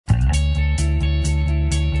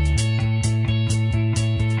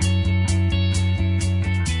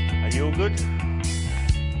good?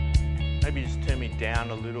 Maybe just turn me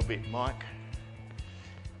down a little bit, Mike.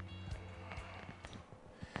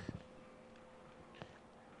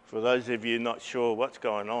 For those of you not sure what's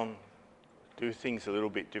going on, do things a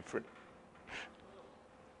little bit different.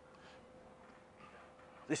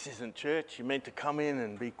 This isn't church. You're meant to come in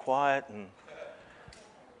and be quiet and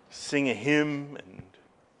sing a hymn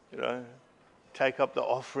and, take up the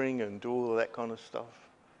offering and do all of that kind of stuff.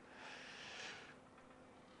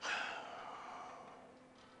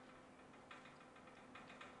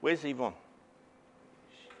 Where's Yvonne?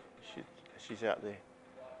 She's out there.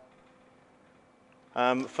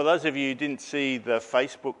 For those of you who didn't see the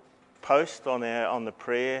Facebook post on the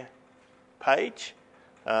prayer page,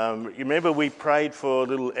 you remember we prayed for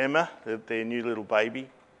little Emma, their new little baby,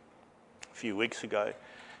 a few weeks ago,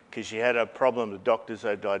 because she had a problem. The doctors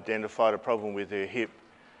had identified a problem with her hip,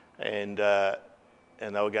 and they were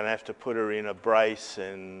going to have to put her in a brace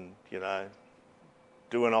and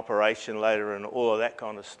do an operation later and all of that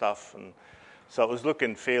kind of stuff. And so it was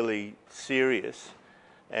looking fairly serious,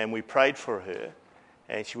 and we prayed for her,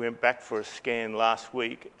 and she went back for a scan last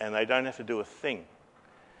week, and they don't have to do a thing.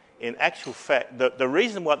 In actual fact, the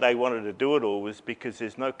reason why they wanted to do it all was because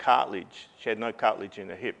there's no cartilage. She had no cartilage in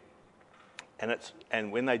her hip.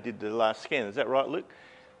 And when they did the last scan, is that right, Luke?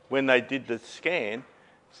 When they did the scan,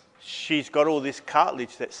 she's got all this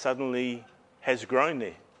cartilage that suddenly has grown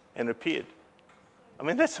there and appeared. I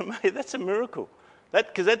mean, that's amazing. That's a miracle.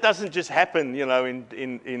 Because that doesn't just happen,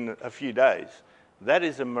 in a few days. That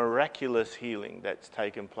is a miraculous healing that's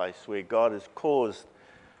taken place where God has caused,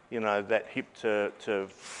 that hip to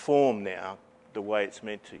form now the way it's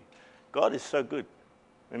meant to. God is so good.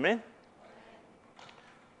 Amen?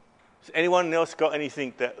 Has anyone else got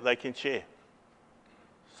anything that they can share?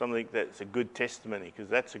 Something that's a good testimony, because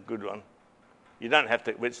that's a good one. You don't have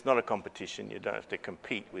to, it's not a competition. You don't have to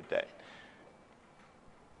compete with that.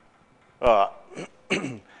 All right.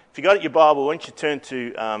 If you got your Bible, why don't you turn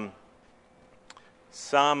to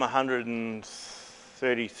Psalm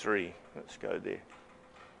 133. Let's go there.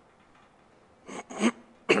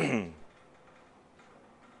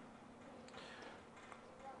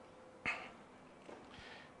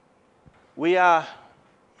 We are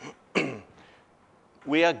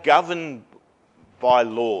governed by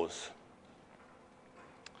laws.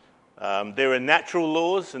 There are natural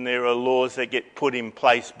laws, and there are laws that get put in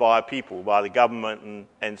place by people, by the government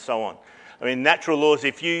and so on. I mean, natural laws,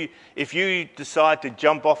 if you decide to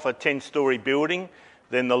jump off a 10-story building,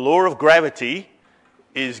 then the law of gravity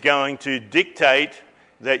is going to dictate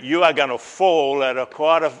that you are going to fall at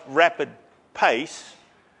quite a rapid pace.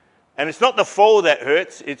 And it's not the fall that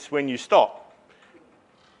hurts, it's when you stop.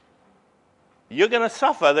 You're going to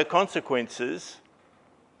suffer the consequences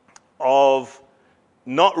of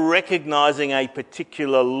not recognizing a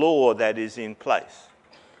particular law that is in place.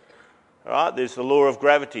 All right? There's the law of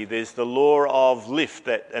gravity. There's the law of lift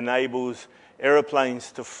that enables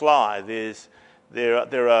aeroplanes to fly.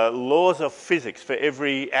 There are laws of physics. For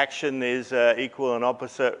every action, there's equal and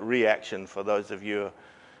opposite reaction, for those of you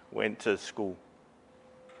who went to school.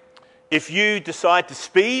 If you decide to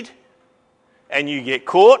speed and you get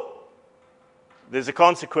caught, there's a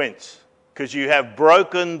consequence, because you have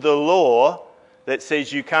broken the law that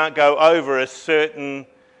says you can't go over a certain,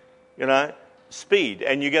 speed,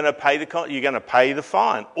 and you're going to pay the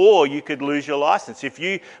fine, or you could lose your license. If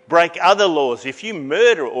you break other laws, if you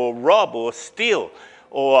murder or rob or steal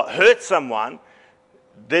or hurt someone,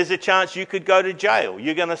 there's a chance you could go to jail.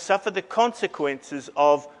 You're going to suffer the consequences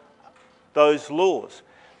of those laws.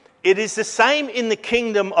 It is the same in the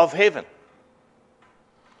kingdom of heaven.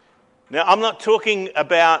 Now, I'm not talking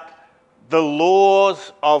about the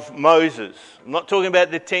laws of Moses. I'm not talking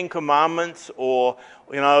about the Ten Commandments or,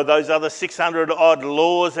 those other 600 odd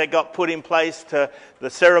laws that got put in place, to the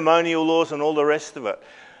ceremonial laws and all the rest of it.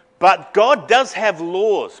 But God does have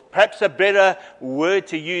laws. Perhaps a better word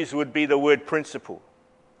to use would be the word principle.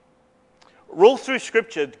 All through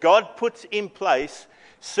Scripture, God puts in place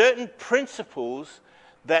certain principles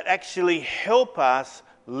that actually help us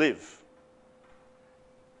live.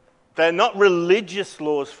 They're not religious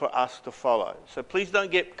laws for us to follow. So please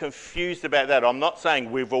don't get confused about that. I'm not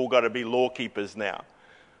saying we've all got to be law keepers now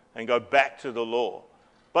and go back to the law.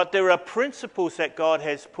 But there are principles that God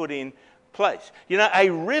has put in place. A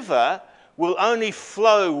river will only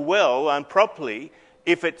flow well and properly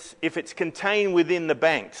if it's contained within the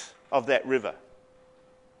banks of that river.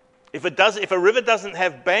 If a river doesn't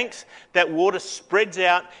have banks, that water spreads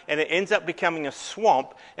out and it ends up becoming a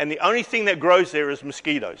swamp, and the only thing that grows there is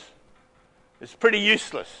mosquitoes. It's pretty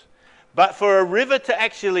useless. But for a river to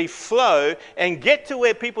actually flow and get to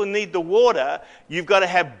where people need the water, you've got to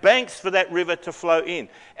have banks for that river to flow in.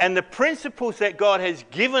 And the principles that God has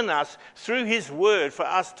given us through His Word for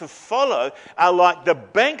us to follow are like the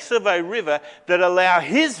banks of a river that allow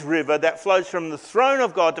His river that flows from the throne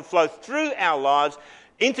of God to flow through our lives,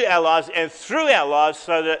 into our lives and through our lives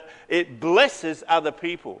so that it blesses other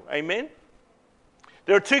people. Amen?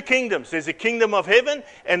 There are two kingdoms. There's the kingdom of heaven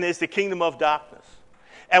and there's the kingdom of darkness.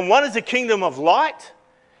 And one is a kingdom of light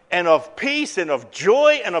and of peace and of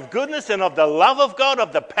joy and of goodness and of the love of God,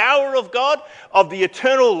 of the power of God, of the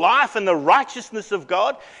eternal life and the righteousness of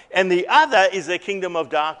God. And the other is a kingdom of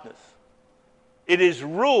darkness. It is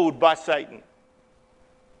ruled by Satan.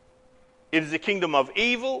 It is a kingdom of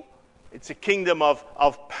evil. It's a kingdom of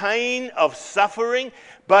pain, of suffering.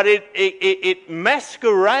 But it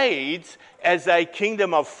masquerades as a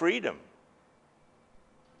kingdom of freedom.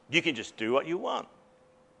 You can just do what you want.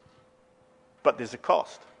 But there's a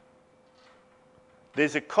cost.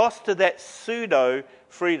 There's a cost to that pseudo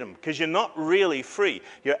freedom because you're not really free.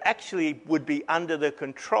 You actually would be under the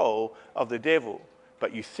control of the devil,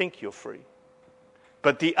 but you think you're free.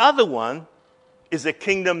 But the other one is a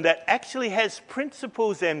kingdom that actually has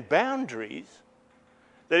principles and boundaries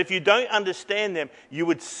that if you don't understand them, you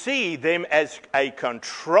would see them as a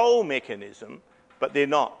control mechanism, but they're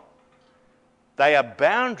not. They are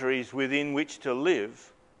boundaries within which to live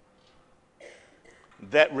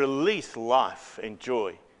that release life and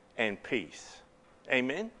joy and peace.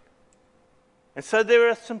 Amen? And so there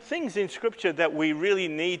are some things in Scripture that we really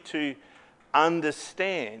need to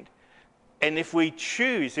understand. And if we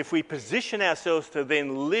choose, if we position ourselves to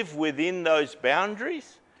then live within those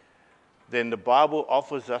boundaries, then the Bible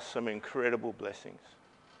offers us some incredible blessings.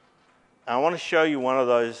 And I want to show you one of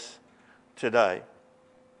those today.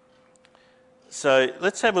 So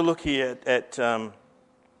let's have a look here at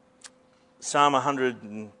Psalm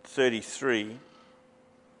 133.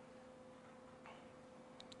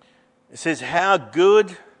 It says, "How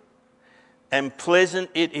good and pleasant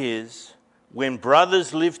it is when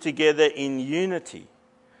brothers live together in unity.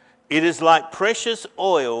 It is like precious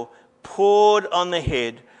oil poured on the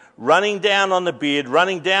head, running down on the beard,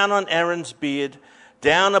 running down on Aaron's beard,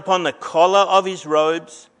 down upon the collar of his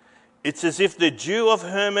robes. It's as if the dew of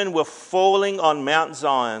Hermon were falling on Mount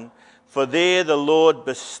Zion. For there the Lord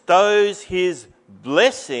bestows His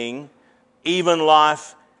blessing, even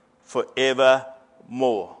life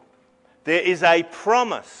forevermore." There is a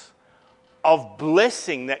promise of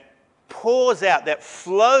blessing that pours out, that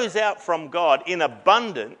flows out from God in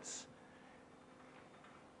abundance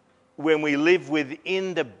when we live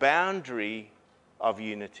within the boundary of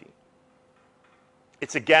unity.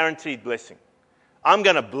 It's a guaranteed blessing. I'm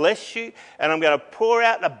going to bless you and I'm going to pour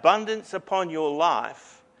out abundance upon your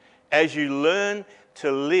life as you learn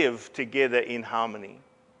to live together in harmony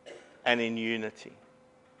and in unity.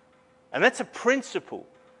 And that's a principle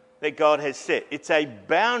that God has set. It's a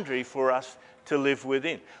boundary for us to live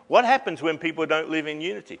within. What happens when people don't live in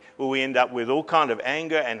unity? Well, we end up with all kind of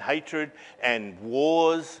anger and hatred and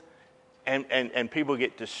wars and people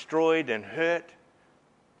get destroyed and hurt.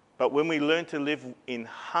 But when we learn to live in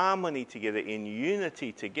harmony together, in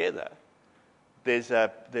unity together, there's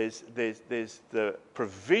the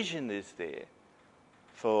provision is there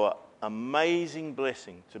for amazing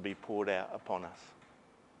blessing to be poured out upon us.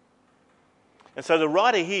 And so the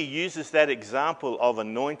writer here uses that example of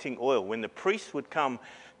anointing oil. When the priest would come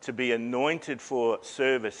to be anointed for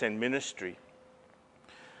service and ministry,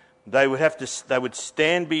 they would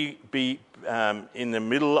stand in the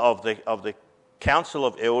middle of the council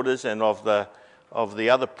of elders and of the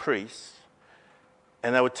other priests.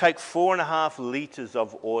 And they would take 4.5 litres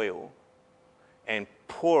of oil and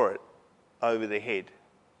pour it over the head.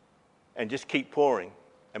 And just keep pouring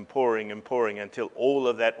and pouring and pouring until all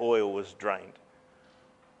of that oil was drained.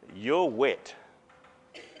 You're wet.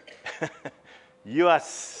 You are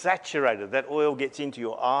saturated. That oil gets into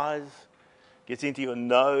your eyes, gets into your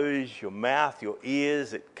nose, your mouth, your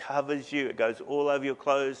ears. It covers you. It goes all over your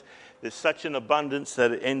clothes. There's such an abundance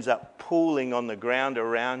that it ends up pooling on the ground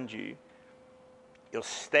around you. You're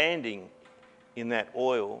standing in that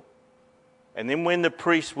oil. And then when the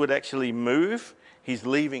priest would actually move, he's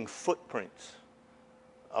leaving footprints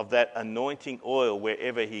of that anointing oil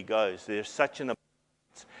wherever he goes. There's such an abundance.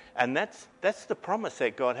 And that's the promise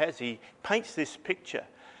that God has. He paints this picture.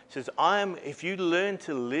 He says, if you learn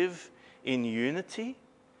to live in unity,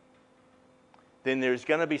 then there is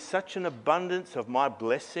going to be such an abundance of my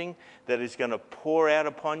blessing that is going to pour out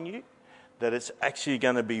upon you, that it's actually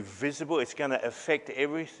going to be visible. It's going to affect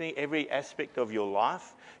everything, every aspect of your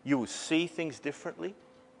life. You will see things differently.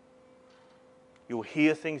 You'll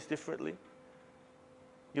hear things differently.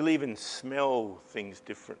 You'll even smell things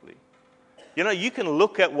differently. You know, you can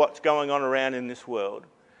look at what's going on around in this world,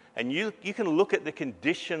 and you can look at the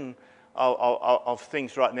condition of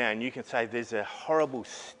things right now, and you can say there's a horrible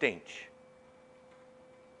stench.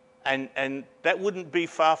 And that wouldn't be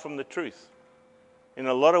far from the truth. In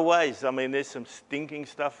a lot of ways, I mean, there's some stinking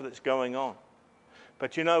stuff that's going on.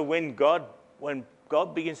 But you know, when God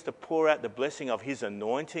begins to pour out the blessing of his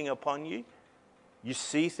anointing upon you, you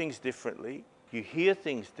see things differently, you hear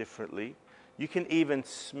things differently, you can even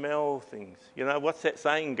smell things. You know, what's that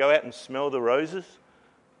saying? Go out and smell the roses.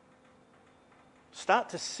 Start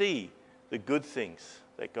to see the good things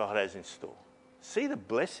that God has in store. See the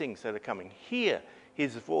blessings that are coming. Hear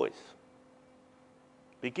his voice.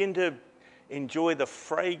 Begin to enjoy the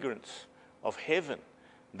fragrance of heaven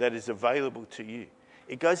that is available to you.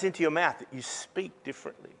 It goes into your mouth. You speak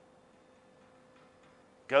differently.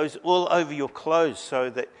 It goes all over your clothes so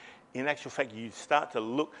that in actual fact you start to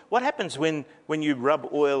look. What happens when you rub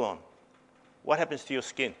oil on? What happens to your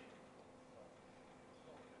skin? It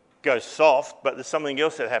goes soft, but there's something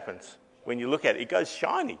else that happens. When you look at it, it goes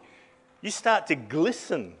shiny. You start to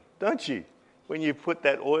glisten, don't you, when you put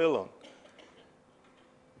that oil on?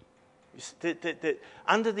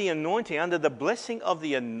 Under the anointing, under the blessing of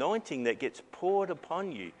the anointing that gets poured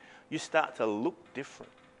upon you, you start to look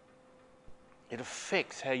different. It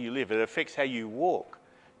affects how you live. It affects how you walk.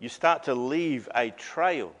 You start to leave a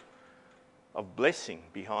trail of blessing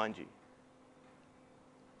behind you.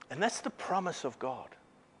 And that's the promise of God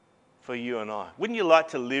for you and I. Wouldn't you like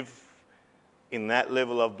to live in that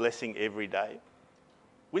level of blessing every day?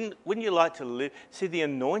 Wouldn't you like to live? See, the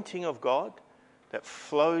anointing of God that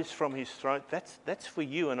flows from his throne, that's for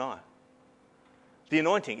you and I. The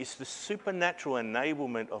anointing is the supernatural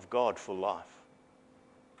enablement of God for life.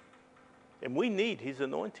 And we need his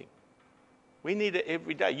anointing. We need it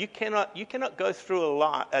every day. You cannot go through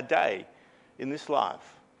a day in this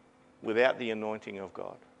life without the anointing of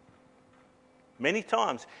God. Many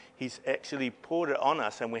times he's actually poured it on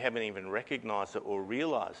us and we haven't even recognized it or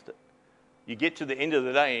realized it. You get to the end of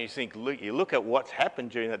the day and you think, look at what's happened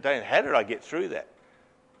during that day and how did I get through that?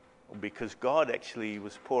 Well, because God actually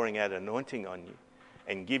was pouring out anointing on you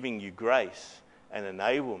and giving you grace and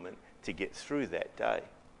enablement to get through that day.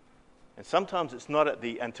 And sometimes it's not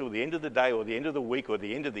until the end of the day or the end of the week or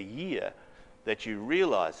the end of the year that you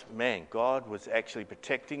realize, man, God was actually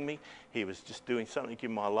protecting me. He was just doing something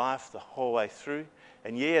in my life the whole way through.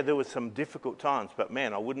 And yeah, there were some difficult times, but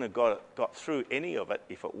man, I wouldn't have got through any of it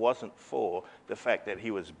if it wasn't for the fact that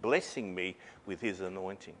he was blessing me with his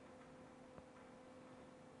anointing.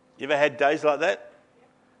 You ever had days like that?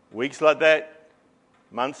 Weeks like that?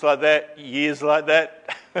 Months like that? Years like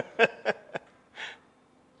that?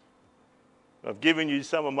 I've given you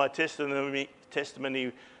some of my testimony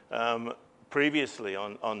previously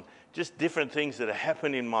on just different things that have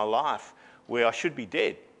happened in my life where I should be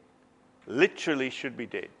dead. Literally should be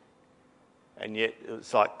dead. And yet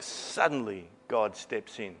it's like suddenly God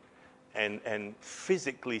steps in and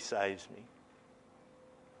physically saves me.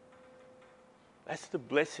 That's the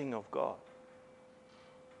blessing of God.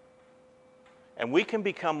 And we can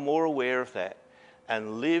become more aware of that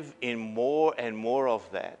and live in more and more of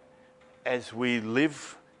that as we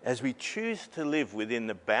choose to live within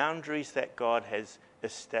the boundaries that God has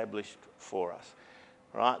established for us.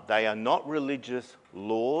 Right? They are not religious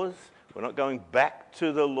laws. We're not going back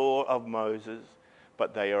to the law of Moses,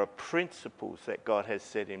 but they are principles that God has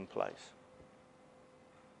set in place.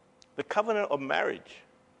 The covenant of marriage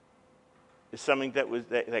is something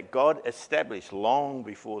that God established long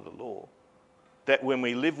before the law. That when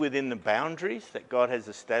we live within the boundaries that God has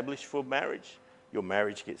established for marriage, your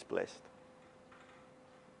marriage gets blessed.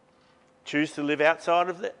 Choose to live outside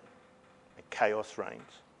of that, and chaos reigns.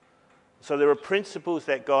 So there are principles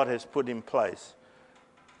that God has put in place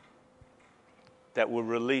that will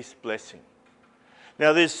release blessing.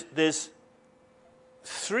 Now there's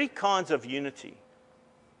three kinds of unity.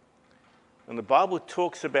 And the Bible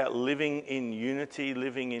talks about living in unity,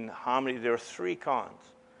 living in harmony. There are three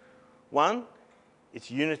kinds. One,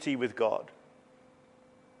 it's unity with God.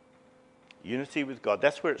 Unity with God.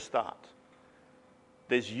 That's where it starts.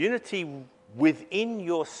 There's unity within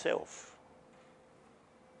yourself.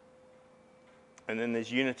 And then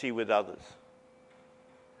there's unity with others.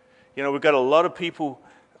 You know, we've got a lot of people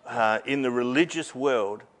in the religious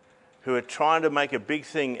world who are trying to make a big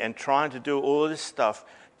thing and trying to do all of this stuff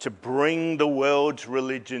to bring the world's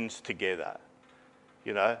religions together.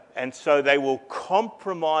 You know, and so they will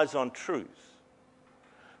compromise on truth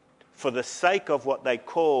for the sake of what they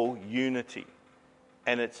call unity.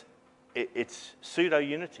 And it's it's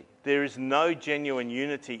pseudo-unity. There is no genuine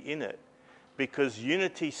unity in it because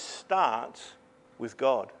unity starts with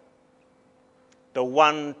God, the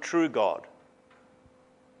one true God,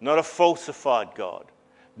 not a falsified God,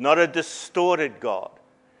 not a distorted God.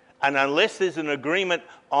 And unless there's an agreement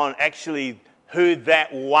on actually who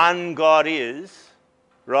that one God is,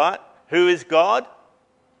 right? Who is God?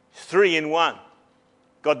 It's three in one.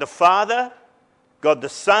 God the Father, God the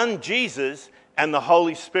Son, Jesus, and the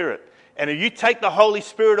Holy Spirit. And if you take the Holy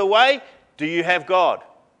Spirit away, do you have God?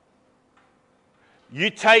 You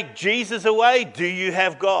take Jesus away, do you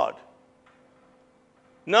have God?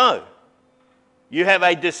 No. You have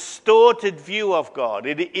a distorted view of God.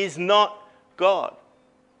 It is not God.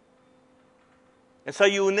 And so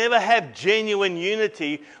you will never have genuine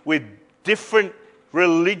unity with different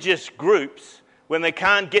religious groups when they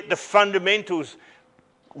can't get the fundamentals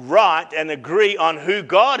right and agree on who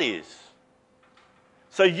God is.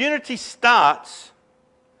 So unity starts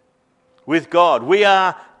with God. We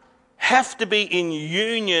have to be in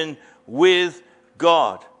union with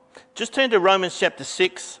God. Just turn to Romans chapter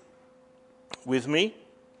 6 with me.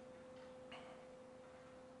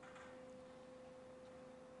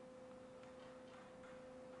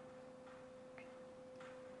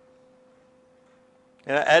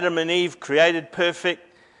 Adam and Eve created perfect,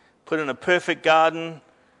 put in a perfect garden,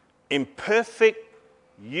 in perfect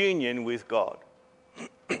union with God.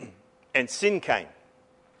 And sin came.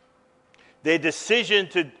 Their decision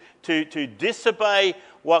to disobey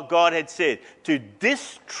what God had said, to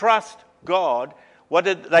distrust God,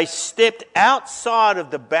 they stepped outside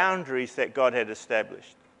of the boundaries that God had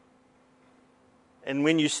established. And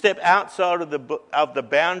when you step outside of the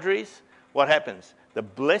boundaries, what happens? The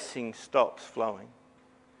blessing stops flowing.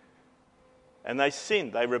 And they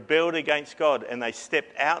sinned. They rebelled against God and they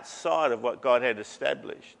stepped outside of what God had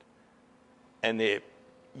established. And their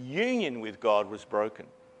union with God was broken.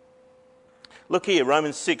 Look here,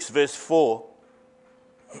 Romans 6 verse 4.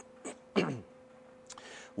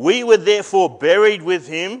 We were therefore buried with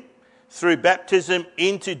him through baptism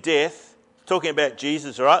into death. Talking about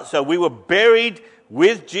Jesus, all right? So we were buried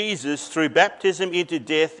with Jesus through baptism into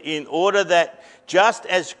death in order that just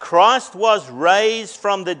as Christ was raised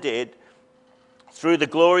from the dead through the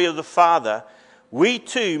glory of the Father, we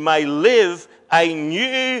too may live a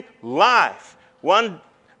new life.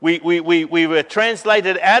 We were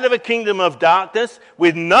translated out of a kingdom of darkness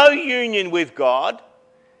with no union with God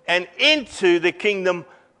and into the kingdom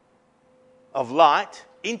of light,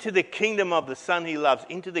 into the kingdom of the Son he loves,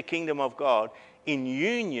 into the kingdom of God, in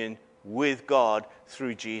union with God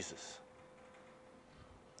through Jesus.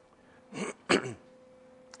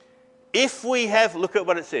 If we have, look at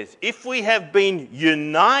what it says, if we have been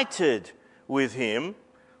united with him,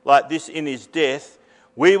 like this in his death,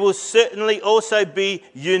 we will certainly also be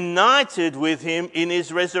united with him in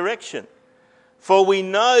his resurrection. For we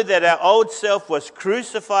know that our old self was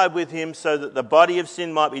crucified with him so that the body of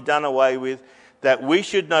sin might be done away with, that we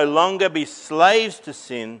should no longer be slaves to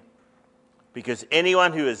sin, because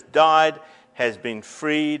anyone who has died has been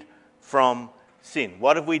freed from sin.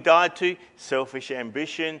 What have we died to? Selfish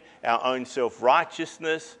ambition, our own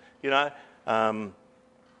self-righteousness, our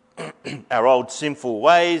old sinful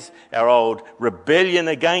ways, our old rebellion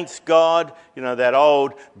against God, that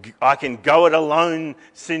old I can go it alone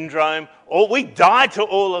syndrome. We died to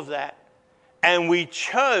all of that. And we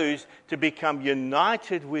chose to become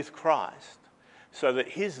united with Christ so that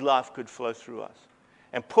his life could flow through us.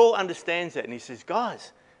 And Paul understands that and he says,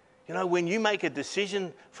 guys, when you make a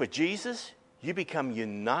decision for Jesus, you become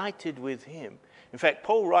united with him. In fact,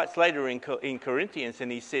 Paul writes later in Corinthians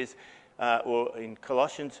and he says, or in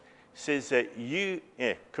Colossians, says that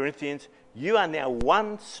Corinthians, you are now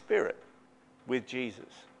one spirit with Jesus.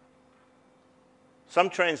 Some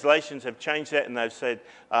translations have changed that and they've said,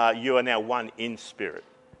 you are now one in spirit.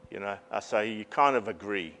 So you kind of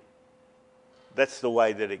agree. That's the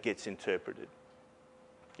way that it gets interpreted.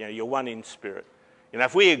 You're one in spirit.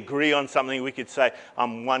 If we agree on something, we could say,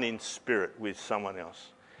 I'm one in spirit with someone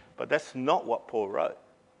else. But that's not what Paul wrote.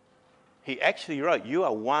 He actually wrote, you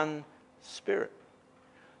are one spirit.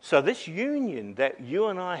 So this union that you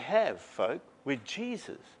and I have, folk, with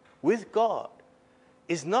Jesus, with God,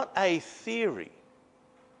 is not a theory.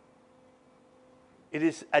 It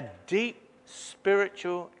is a deep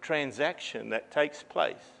spiritual transaction that takes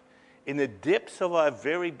place in the depths of our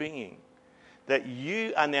very being, that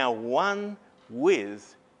you are now one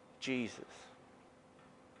with Jesus.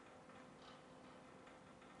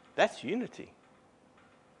 That's unity.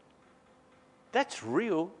 That's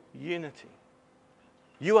real unity.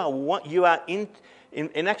 You are one,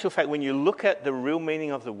 in actual fact, when you look at the real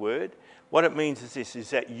meaning of the word, What it means is this, is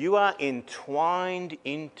that you are entwined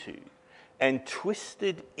into and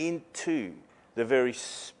twisted into the very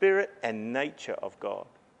spirit and nature of God.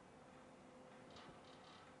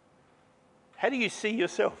 How do you see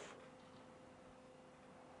yourself?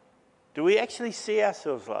 Do we actually see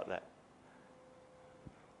ourselves like that?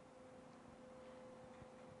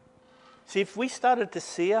 See, if we started to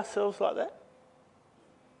see ourselves like that,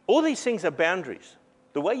 all these things are boundaries.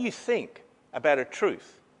 The way you think about a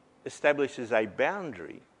truth establishes a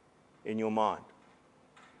boundary in your mind.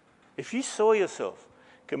 If you saw yourself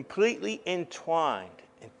completely entwined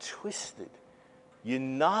and twisted,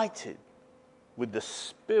 united with the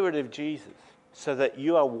Spirit of Jesus so that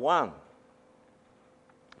you are one,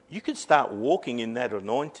 you could start walking in that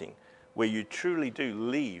anointing where you truly do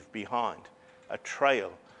leave behind a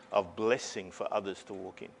trail of blessing for others to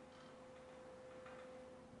walk in.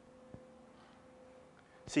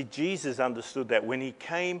 See, Jesus understood that when he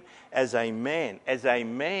came as a man,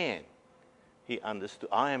 he understood,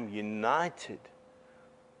 I am united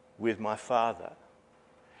with my Father.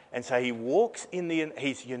 And so he walks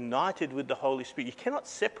he's united with the Holy Spirit. You cannot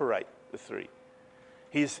separate the three.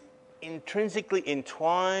 He's intrinsically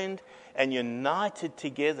entwined and united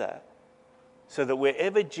together so that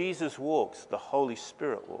wherever Jesus walks, the Holy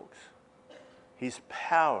Spirit walks. His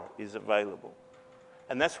power is available.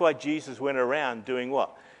 And that's why Jesus went around doing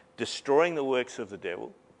what? Destroying the works of the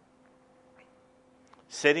devil,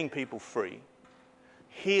 setting people free,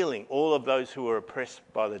 healing all of those who were oppressed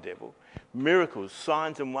by the devil, miracles,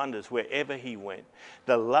 signs and wonders wherever he went,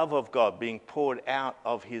 the love of God being poured out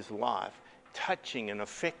of his life, touching and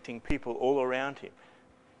affecting people all around him.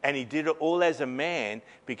 And he did it all as a man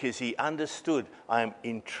because he understood, I am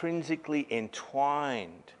intrinsically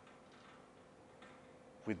entwined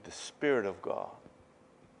with the Spirit of God.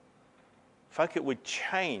 Folk, it would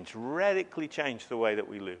radically change the way that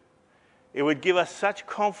we live. It would give us such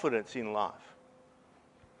confidence in life.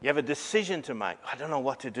 You have a decision to make. I don't know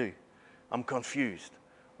what to do. I'm confused.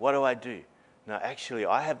 What do I do? No, actually,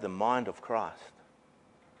 I have the mind of Christ.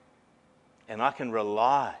 And I can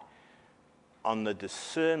rely on the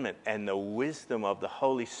discernment and the wisdom of the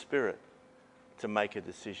Holy Spirit to make a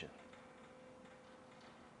decision.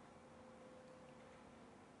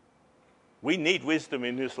 We need wisdom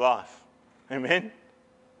in this life. Amen?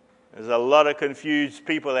 There's a lot of confused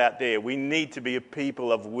people out there. We need to be a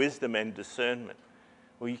people of wisdom and discernment.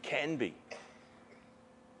 Well, you can be.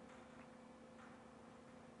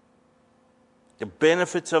 The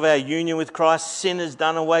benefits of our union with Christ, sin is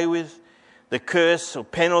done away with. The curse or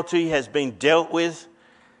penalty has been dealt with.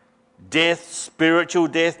 Death, spiritual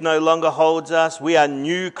death, no longer holds us. We are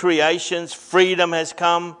new creations. Freedom has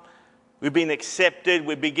come. We've been accepted.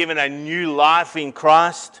 We've been given a new life in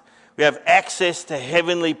Christ. We have access to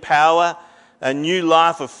heavenly power. A new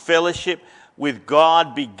life of fellowship with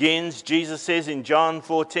God begins. Jesus says in John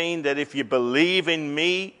 14 that if you believe in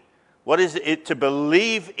me, what is it? To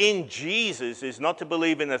believe in Jesus is not to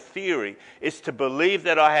believe in a theory. It's to believe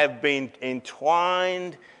that I have been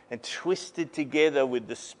entwined and twisted together with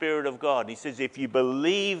the Spirit of God. He says, if you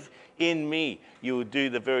believe in me, you will do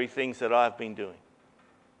the very things that I've been doing.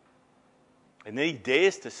 And then he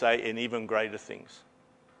dares to say, and even greater things.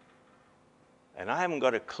 And I haven't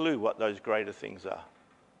got a clue what those greater things are.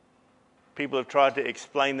 People have tried to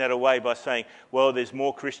explain that away by saying, well, there's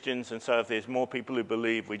more Christians, and so if there's more people who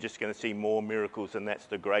believe, we're just going to see more miracles, and that's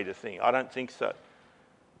the greater thing. I don't think so.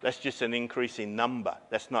 That's just an increase in number.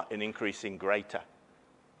 That's not an increase in greater.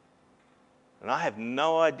 And I have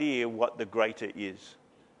no idea what the greater is.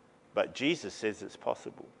 But Jesus says it's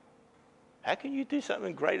possible. How can you do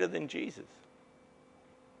something greater than Jesus?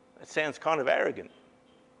 That sounds kind of arrogant,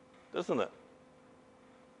 doesn't it?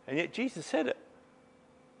 And yet Jesus said it.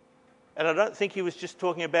 And I don't think he was just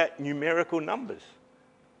talking about numerical numbers.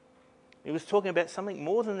 He was talking about something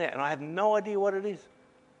more than that, and I have no idea what it is.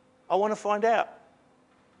 I want to find out.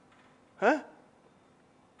 Huh?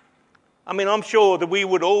 I mean, I'm sure that we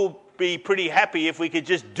would all be pretty happy if we could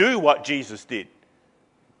just do what Jesus did.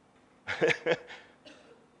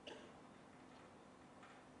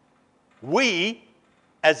 We,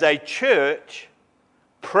 as a church,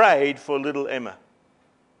 prayed for little Emma.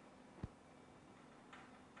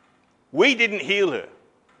 We didn't heal her.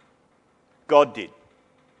 God did.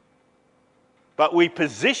 But we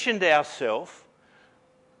positioned ourselves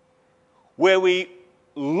where we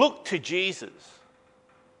looked to Jesus.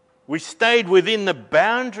 We stayed within the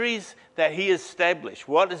boundaries that he established.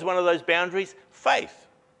 What is one of those boundaries? Faith.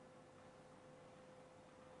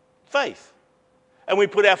 Faith. And we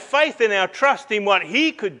put our faith and our trust in what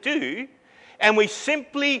he could do, and we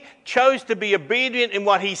simply chose to be obedient in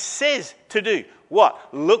what he says to do. what?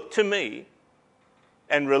 Look to me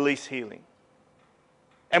and release healing.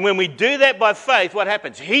 And when we do that by faith, what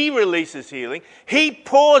happens? He releases healing. He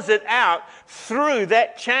pours it out through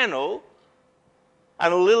that channel,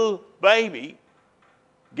 and a little baby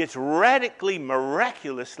gets radically,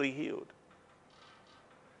 miraculously healed.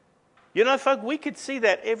 You know, folks, we could see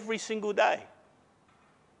that every single day.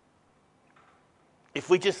 If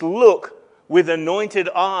we just look with anointed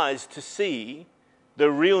eyes to see the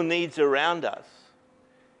real needs around us,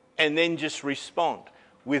 and then just respond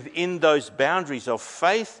within those boundaries of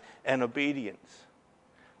faith and obedience.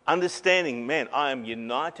 Understanding, man, I am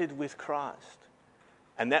united with Christ,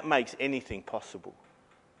 and that makes anything possible.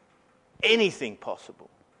 Anything possible.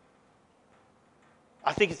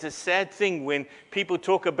 I think it's a sad thing when people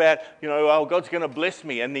talk about, oh, God's going to bless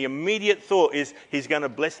me, and the immediate thought is He's going to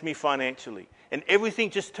bless me financially. And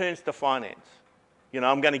everything just turns to finance.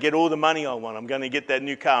 I'm going to get all the money I want. I'm going to get that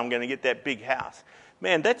new car. I'm going to get that big house.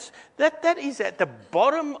 Man, that is at the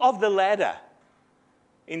bottom of the ladder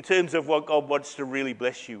in terms of what God wants to really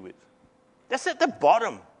bless you with. That's at the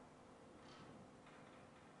bottom.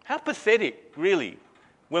 How pathetic, really,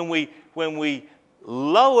 when we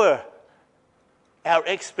lower our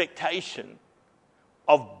expectation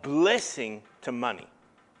of blessing to money.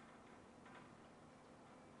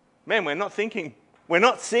 Man, we're not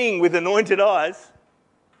seeing with anointed eyes.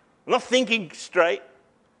 We're not thinking straight.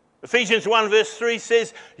 Ephesians 1 verse 3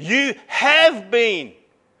 says, you have been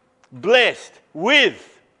blessed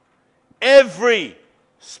with every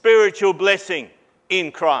spiritual blessing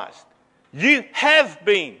in Christ. You have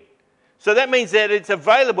been. So that means that it's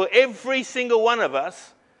available. Every single one of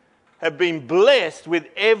us have been blessed with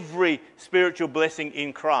every spiritual blessing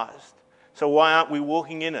in Christ. So why aren't we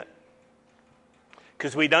walking in it?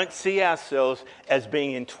 Because we don't see ourselves as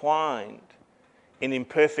being entwined in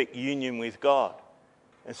imperfect union with God.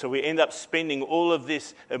 And so we end up spending all of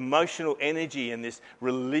this emotional energy and this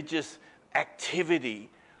religious activity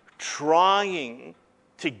trying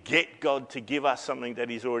to get God to give us something that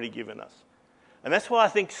He's already given us. And that's why I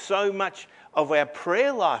think so much of our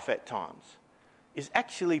prayer life at times is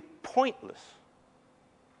actually pointless.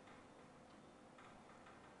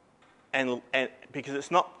 And because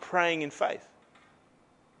it's not praying in faith.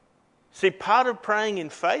 See, part of praying in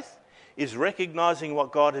faith is recognizing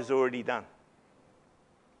what God has already done.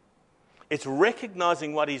 It's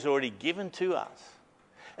recognizing what He's already given to us.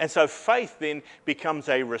 And so faith then becomes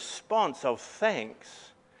a response of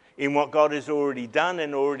thanks in what God has already done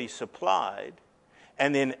and already supplied,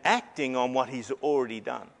 and then acting on what He's already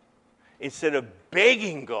done. Instead of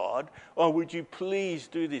begging God, oh, would you please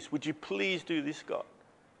do this? Would you please do this, God?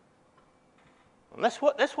 And that's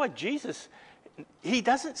why Jesus, He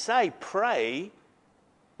doesn't say pray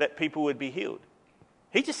that people would be healed.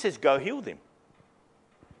 He just says go heal them.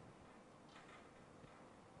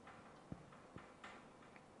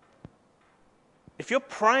 If you're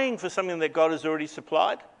praying for something that God has already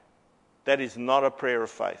supplied, that is not a prayer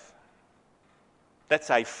of faith.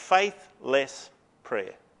 That's a faithless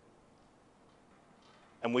prayer.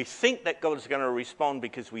 And we think that God is going to respond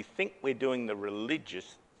because we think we're doing the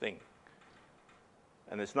religious thing.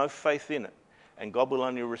 And there's no faith in it. And God will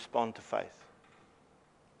only respond to faith.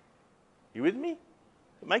 You with me?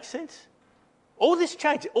 It makes sense? All this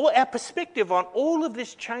changes. All our perspective on all of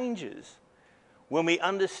this changes when we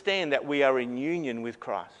understand that we are in union with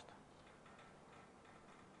Christ.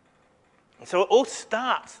 And so it all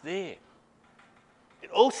starts there.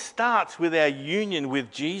 It all starts with our union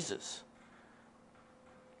with Jesus.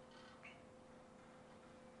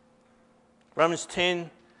 Romans 10,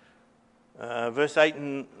 verse 8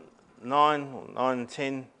 and 9, or 9 and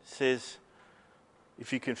 10 says,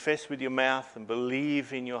 if you confess with your mouth and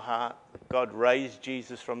believe in your heart that God raised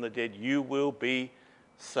Jesus from the dead, you will be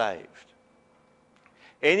saved.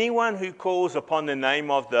 Anyone who calls upon the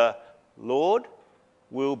name of the Lord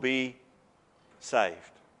will be saved.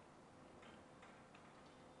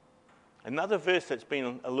 Another verse that's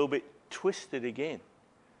been a little bit twisted again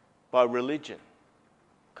by religion.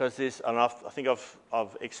 Because this, and I think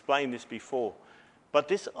I've explained this before, but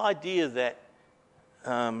this idea that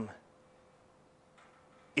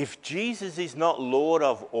if Jesus is not Lord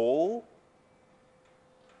of all,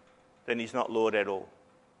 then He's not Lord at all.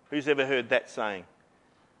 Who's ever heard that saying?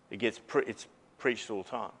 It's preached all the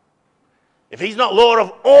time. If He's not Lord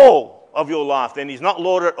of all of your life, then He's not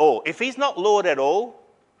Lord at all. If He's not Lord at all,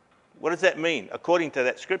 what does that mean? According to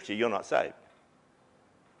that scripture, you're not saved.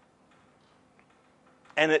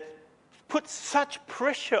 And it puts such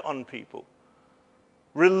pressure on people,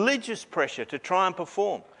 religious pressure to try and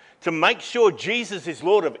perform, to make sure Jesus is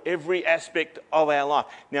Lord of every aspect of our life.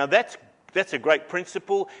 Now that's That's a great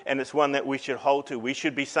principle, and it's one that we should hold to. We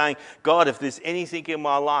should be saying, God, if there's anything in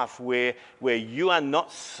my life where you are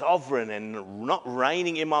not sovereign and not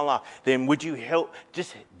reigning in my life, then would you help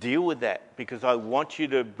just deal with that, because I want you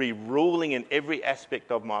to be ruling in every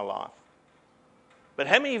aspect of my life. But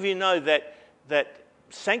how many of you know that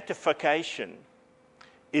sanctification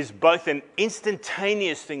is both an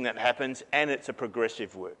instantaneous thing that happens and it's a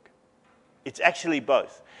progressive work? It's actually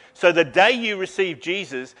both. So the day you receive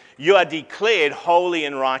Jesus, you are declared holy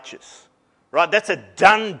and righteous. Right? That's a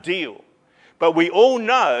done deal. But we all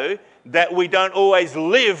know that we don't always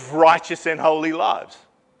live righteous and holy lives.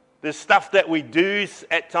 There's stuff that we do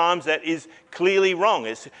at times that is clearly wrong.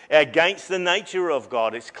 It's against the nature of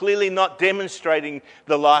God. It's clearly not demonstrating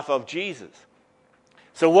the life of Jesus.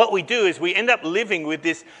 So what we do is we end up living with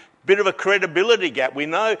this bit of a credibility gap. We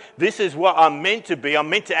know this is what I'm meant to be.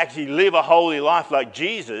 I'm meant to actually live a holy life like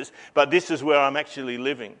Jesus, but this is where I'm actually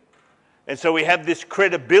living. And so we have this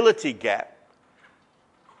credibility gap.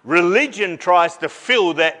 Religion tries to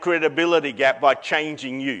fill that credibility gap by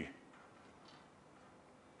changing you.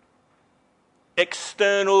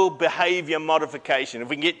 External behavior modification. If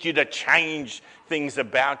we can get you to change things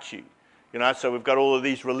about you. So we've got all of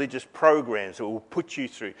these religious programs that will put you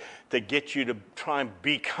through to get you to try and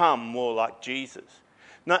become more like Jesus.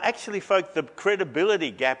 No, actually, folks, the credibility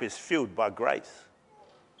gap is filled by grace.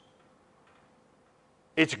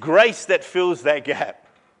 It's grace that fills that gap.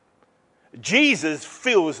 Jesus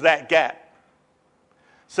fills that gap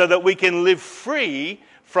so that we can live free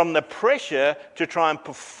from the pressure to try and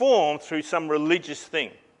perform through some religious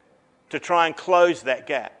thing, to try and close that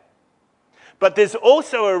gap. But there's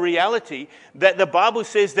also a reality that the Bible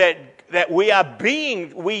says that we are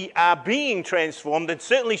being transformed, and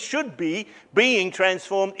certainly should be being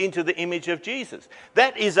transformed into the image of Jesus.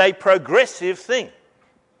 That is a progressive thing.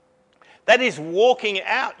 That is walking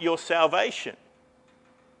out your salvation.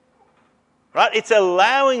 Right? It's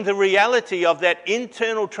allowing the reality of that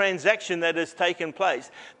internal transaction that has taken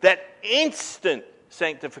place, that instant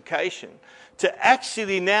sanctification, to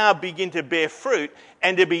actually now begin to bear fruit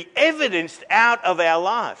and to be evidenced out of our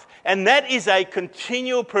life. And that is a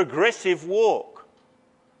continual progressive walk.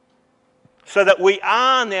 So that we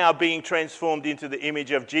are now being transformed into the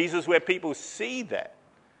image of Jesus, where people see that.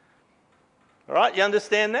 All right, you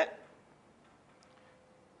understand that?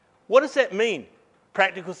 What does that mean?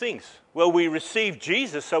 Practical things. Well, we receive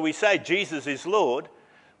Jesus, so we say Jesus is Lord.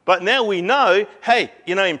 But now we know, hey,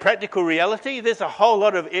 in practical reality, there's a whole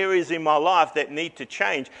lot of areas in my life that need to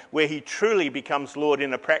change where he truly becomes Lord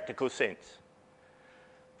in a practical sense.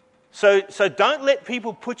 So don't let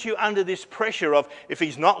people put you under this pressure of, if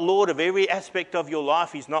he's not Lord of every aspect of your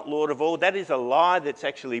life, he's not Lord of all. That is a lie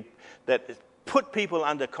that put people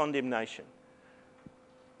under condemnation.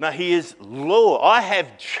 No, he is Lord. I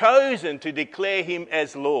have chosen to declare him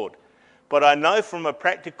as Lord. But I know from a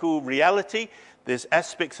practical reality, there's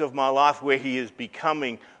aspects of my life where he is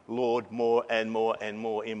becoming Lord more and more and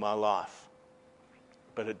more in my life.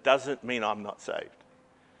 But it doesn't mean I'm not saved.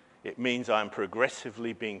 It means I'm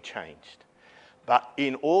progressively being changed. But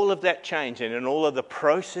in all of that change and in all of the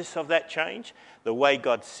process of that change, the way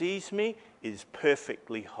God sees me is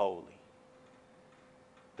perfectly holy.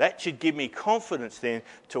 That should give me confidence then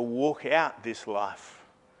to walk out this life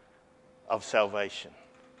of salvation.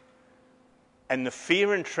 And the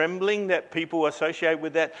fear and trembling that people associate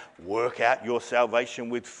with that, work out your salvation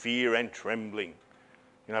with fear and trembling.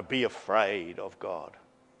 Be afraid of God.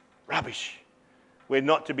 Rubbish. We're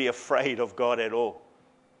not to be afraid of God at all.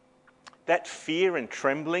 That fear and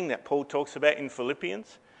trembling that Paul talks about in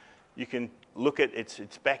Philippians, you can look at, it's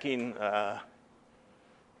back in, I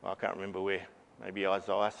can't remember where, maybe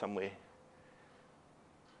Isaiah somewhere.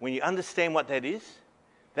 When you understand what that is,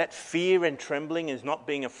 that fear and trembling is not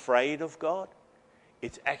being afraid of God.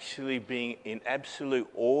 It's actually being in absolute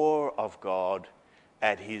awe of God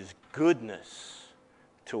at his goodness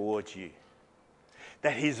towards you.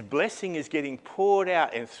 That his blessing is getting poured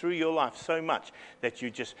out and through your life so much that you're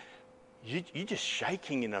just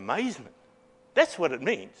shaking in amazement. That's what it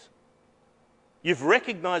means. You've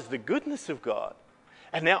recognized the goodness of God.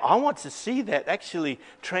 And now I want to see that actually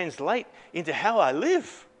translate into how I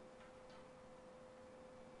live.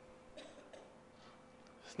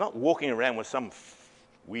 It's not walking around with some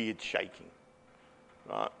weird shaking.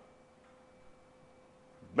 Right?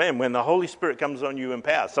 Man, when the Holy Spirit comes on you in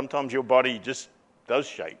power, sometimes your body just does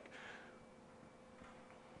shake.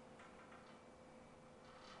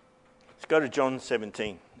 Let's go to John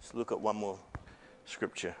 17. Let's look at one more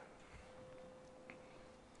scripture.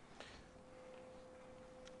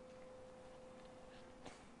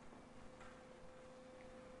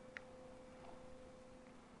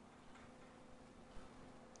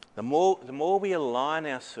 The more we align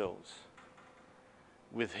ourselves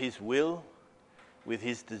with His will, with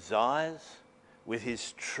His desires, with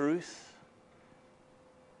His truth,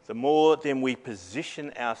 the more then we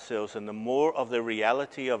position ourselves, and the more of the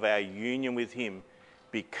reality of our union with Him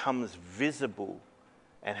becomes visible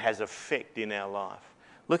and has effect in our life.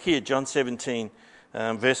 Look here, John 17,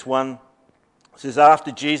 verse 1. It says,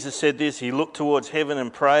 after Jesus said this, He looked towards heaven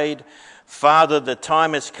and prayed, Father, the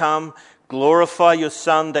time has come. Glorify your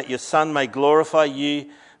Son, that your Son may glorify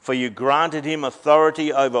you. For you granted Him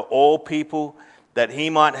authority over all people, that He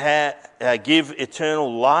might give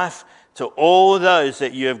eternal life to all those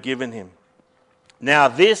that you have given Him. Now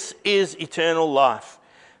this is eternal life,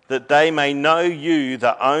 that they may know you,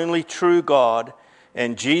 the only true God,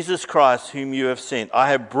 and Jesus Christ, whom you have sent.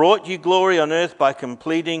 I have brought you glory on earth by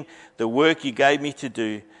completing the work you gave me to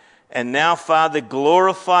do. And now, Father,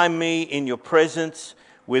 glorify me in your presence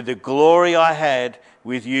with the glory I had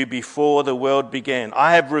with you before the world began.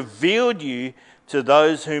 I have revealed you to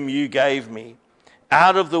those whom you gave me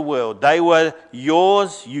out of the world. They were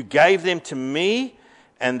yours, you gave them to me,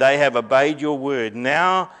 and they have obeyed your word.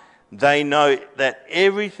 Now they know that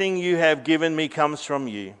everything you have given me comes from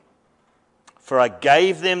you. For I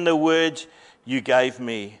gave them the words you gave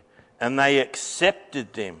me, and they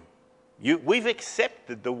accepted them. We've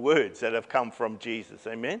accepted the words that have come from Jesus.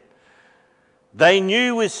 Amen? They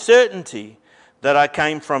knew with certainty that I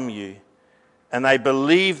came from you, and they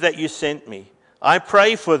believe that you sent me. I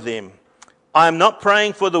pray for them. I am not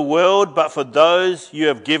praying for the world, but for those you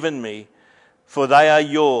have given me, for they are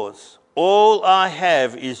yours. All I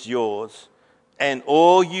have is yours, and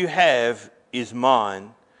all you have is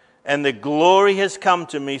mine, and the glory has come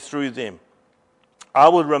to me through them. I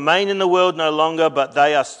will remain in the world no longer, but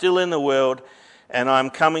they are still in the world, and I am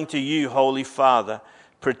coming to you, Holy Father.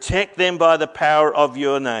 Protect them by the power of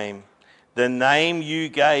your name, the name you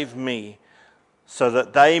gave me, so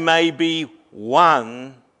that they may be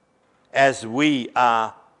one as we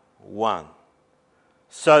are one.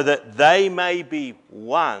 So that they may be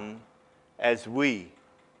one as we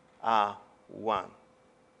are one.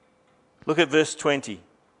 Look at verse 20.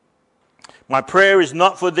 My prayer is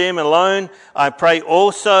not for them alone. I pray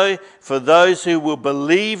also for those who will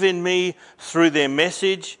believe in me through their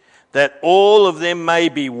message, that all of them may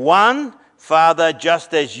be one, Father,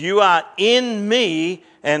 just as you are in me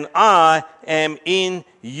and I am in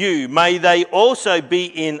you. May they also be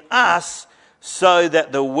in us, so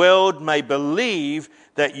that the world may believe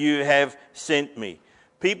that you have sent me.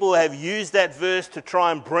 People have used that verse to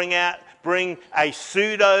try and bring a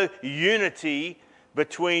pseudo-unity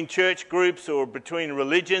between church groups or between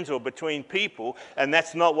religions or between people, and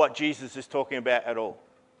that's not what Jesus is talking about at all.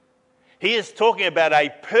 He is talking about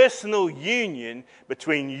a personal union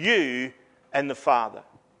between you and the Father.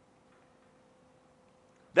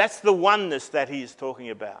 That's the oneness that he is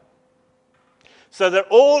talking about. So that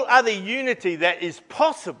all other unity that is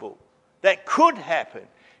possible, that could happen,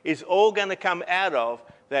 is all going to come out of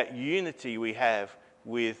that unity we have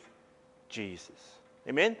with Jesus.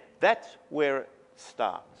 Amen? That's where it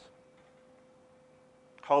starts.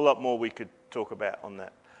 A whole lot more we could talk about on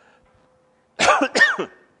that.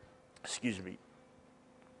 Excuse me.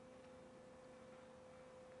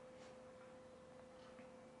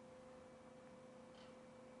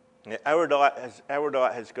 Now,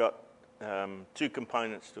 Erudite has got two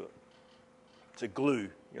components to it. It's a glue.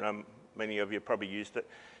 You know, many of you probably used it.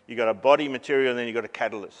 You've got a body material and then you've got a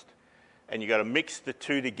catalyst. And you've got to mix the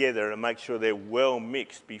two together and make sure they're well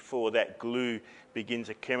mixed before that glue begins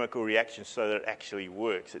a chemical reaction so that it actually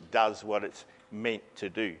works. It does what it's meant to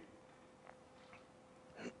do.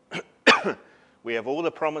 We have all the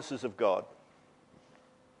promises of God.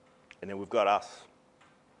 And then we've got us.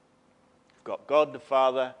 We've got God the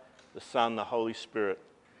Father, the Son, the Holy Spirit.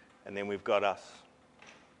 And then we've got us.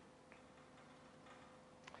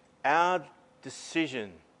 Our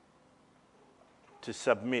decision to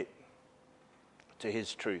submit to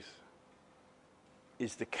his truth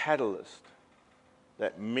is the catalyst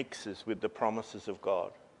that mixes with the promises of God,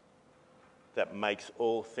 that makes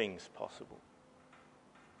all things possible.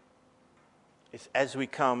 It's as we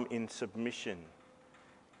come in submission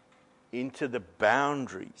into the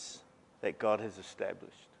boundaries that God has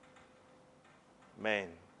established. Man,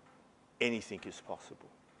 anything is possible.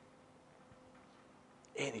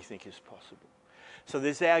 Anything is possible. So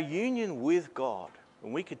there's our union with God,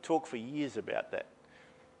 and we could talk for years about that.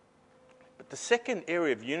 But the second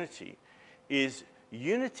area of unity is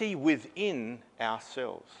unity within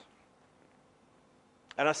ourselves.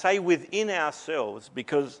 And I say within ourselves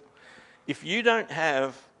because if you don't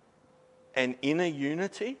have an inner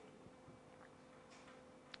unity,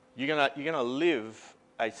 you're gonna live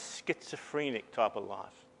a schizophrenic type of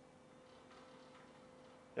life.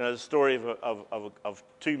 You know, the story of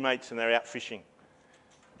two mates, and they're out fishing,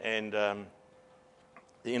 and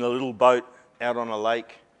in a little boat out on a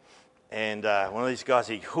lake, and one of these guys,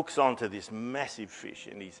 he hooks onto this massive fish,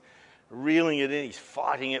 and he's reeling it in, he's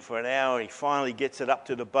fighting it for an hour, and he finally gets it up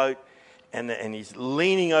to the boat, and he's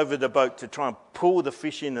leaning over the boat to try and pull the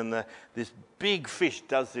fish in, and this big fish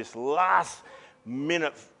does this last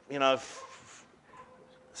minute,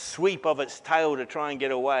 sweep of its tail to try and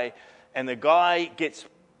get away, and the guy gets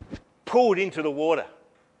pulled into the water,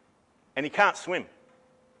 and he can't swim.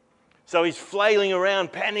 So he's flailing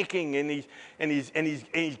around, panicking, and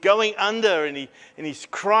he's going under, and he's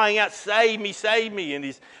crying out, "Save me, save me!" And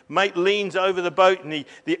his mate leans over the boat, and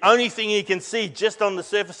the only thing he can see just on the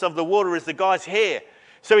surface of the water is the guy's hair.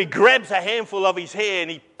 So he grabs a handful of his hair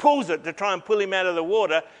and he pulls it to try and pull him out of the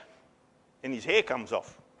water, and his hair comes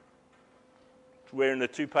off. He's wearing a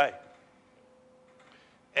toupee.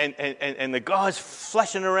 And the guy's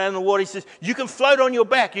flashing around the water. He says, "You can float on your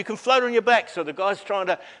back. You can float on your back." So the guy's trying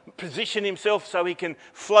to position himself so he can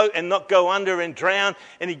float and not go under and drown.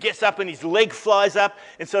 And he gets up and his leg flies up.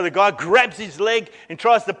 And so the guy grabs his leg and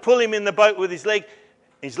tries to pull him in the boat with his leg.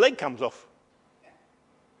 His leg comes off.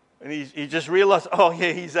 And he just realised, oh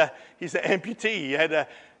yeah, he's an amputee.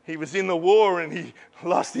 He was in the war and he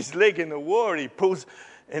lost his leg in the war. And he pulls...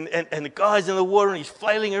 And the guy's in the water and he's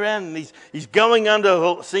flailing around and he's going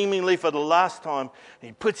under seemingly for the last time. And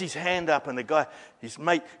he puts his hand up and his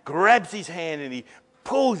mate, grabs his hand and he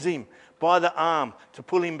pulls him by the arm to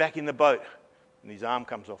pull him back in the boat. And his arm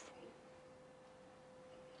comes off.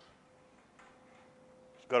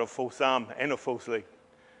 He's got a false arm and a false leg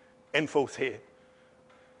and false hair.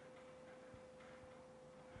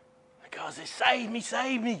 The guy says, "Save me,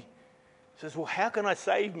 save me." He says, "Well, how can I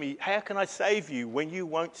save you when you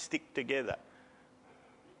won't stick together?"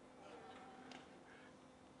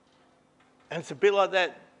 And it's a bit like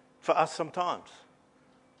that for us sometimes.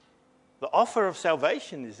 The offer of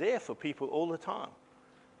salvation is there for people all the time.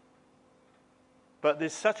 But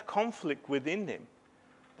there's such conflict within them.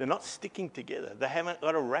 They're not sticking together. They haven't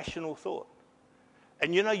got a rational thought.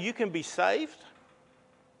 And you can be saved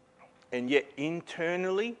and yet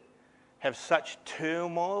internally have such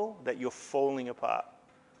turmoil that you're falling apart.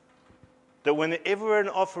 That whenever an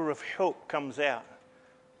offer of help comes out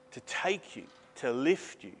to take you, to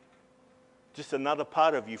lift you, just another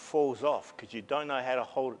part of you falls off because you don't know how to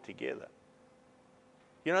hold it together.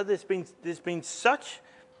 There's been such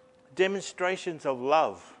demonstrations of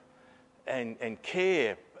love and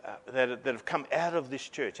care that have come out of this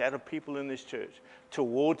church, out of people in this church,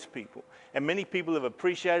 towards people. And many people have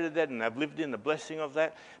appreciated that and have lived in the blessing of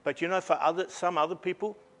that. But for some other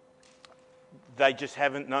people, they just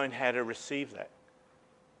haven't known how to receive that.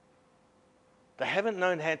 They haven't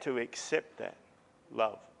known how to accept that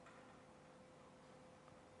love.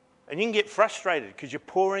 And you can get frustrated because you're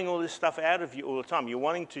pouring all this stuff out of you all the time. You're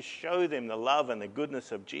wanting to show them the love and the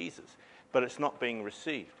goodness of Jesus, but it's not being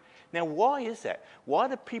received. Now, why is that? Why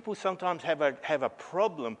do people sometimes have a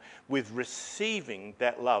problem with receiving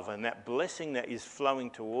that love and that blessing that is flowing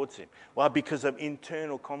towards them? Why? Because of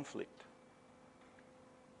internal conflict.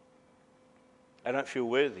 They don't feel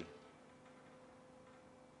worthy.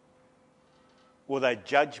 Or they're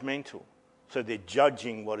judgmental, so they're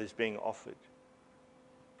judging what is being offered.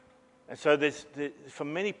 And so for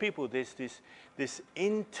many people, there's this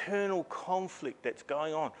internal conflict that's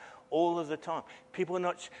going on all of the time. People are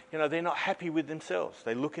not, they're not happy with themselves.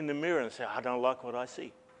 They look in the mirror and say, "I don't like what I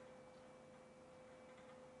see."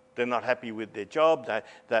 They're not happy with their job.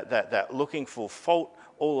 They're looking for fault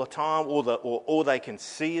all the time, or all they can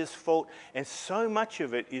see is fault. And so much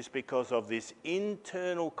of it is because of this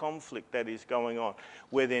internal conflict that is going on,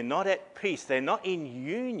 where they're not at peace. They're not in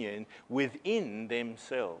union within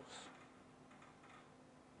themselves.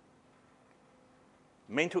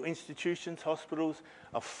 Mental institutions, hospitals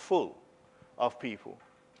are full of people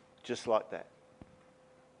just like that.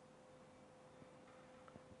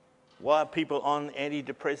 Why are people on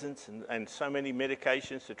antidepressants and so many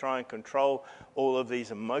medications to try and control all of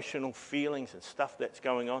these emotional feelings and stuff that's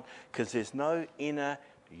going on? Because there's no inner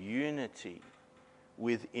unity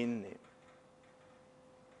within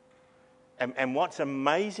them. And what's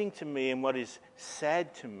amazing to me and what is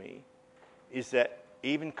sad to me is that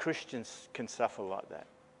even Christians can suffer like that.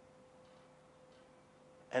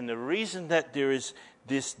 And the reason that there is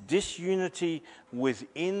this disunity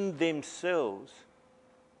within themselves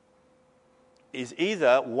is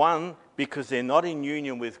either, one, because they're not in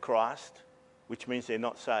union with Christ, which means they're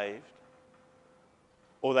not saved,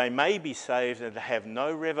 or they may be saved and have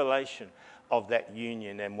no revelation of that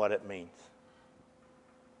union and what it means.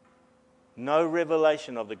 No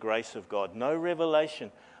revelation of the grace of God. No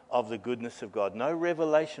revelation of the goodness of God. No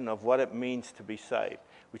revelation of what it means to be saved,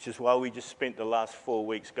 which is why we just spent the last 4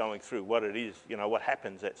 weeks going through what it is, what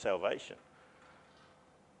happens at salvation.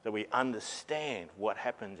 That we understand what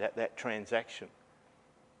happens at that transaction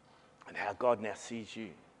and how God now sees you.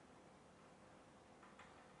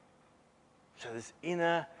 So this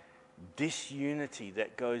inner disunity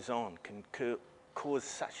that goes on can cause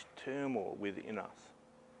such turmoil within us.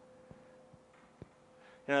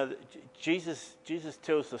 Jesus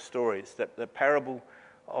tells the story. It's the parable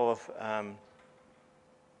of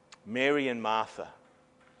Mary and Martha.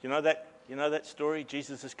 You know that story?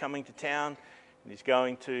 Jesus is coming to town and he's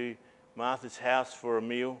going to Martha's house for a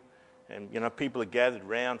meal, and people are gathered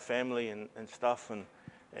round, family and stuff,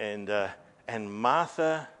 and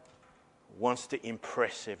Martha wants to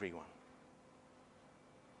impress everyone.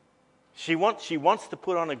 She wants to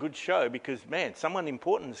put on a good show because, man, someone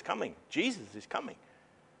important is coming. Jesus is coming.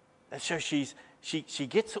 And so she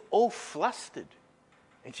gets all flustered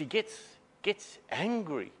and she gets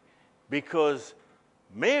angry because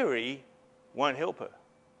Mary won't help her.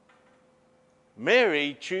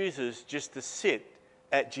 Mary chooses just to sit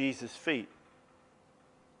at Jesus' feet.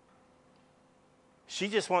 She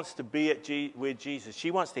just wants to be with Jesus.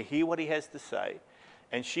 She wants to hear what he has to say,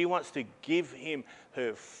 and she wants to give him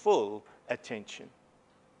her full attention.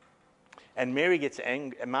 And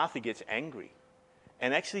Martha gets angry.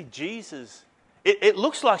 And actually Jesus, it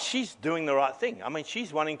looks like she's doing the right thing. I mean,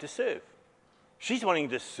 she's wanting to serve. She's wanting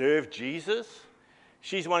to serve Jesus.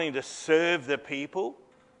 She's wanting to serve the people.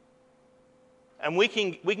 And we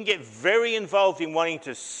can get very involved in wanting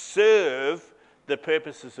to serve the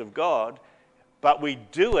purposes of God, but we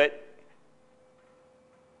do it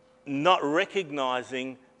not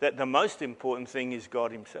recognizing that the most important thing is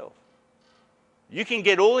God himself. You can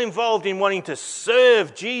get all involved in wanting to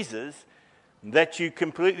serve Jesus that you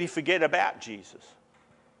completely forget about Jesus.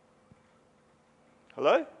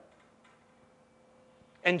 Hello?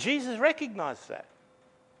 And Jesus recognized that.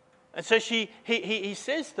 And so he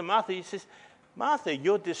says to Martha, he says, Martha,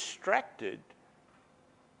 you're distracted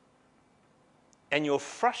and you're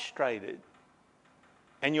frustrated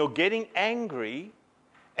and you're getting angry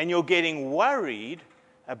and you're getting worried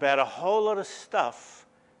about a whole lot of stuff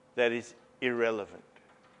that is irrelevant.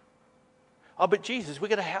 Oh, but Jesus, we've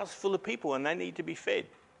got a house full of people and they need to be fed.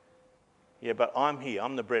 Yeah, but I'm here.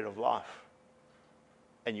 I'm the bread of life.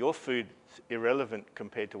 And your food's irrelevant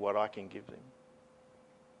compared to what I can give them.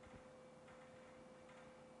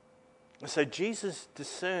 And so Jesus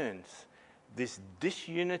discerns this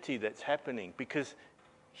disunity that's happening because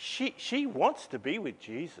she wants to be with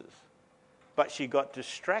Jesus, but she got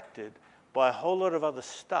distracted by a whole lot of other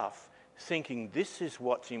stuff, thinking this is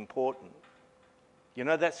what's important.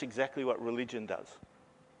 That's exactly what religion does.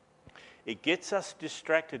 It gets us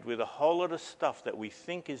distracted with a whole lot of stuff that we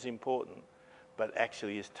think is important, but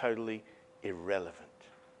actually is totally irrelevant.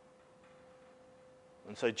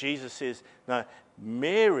 And so Jesus says, no,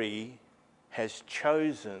 Mary has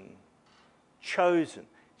chosen.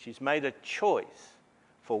 She's made a choice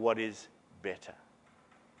for what is better.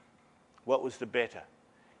 What was the better?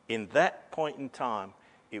 In that point in time,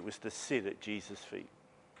 it was to sit at Jesus' feet.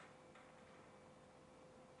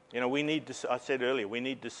 I said earlier, we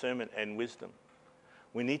need discernment and wisdom.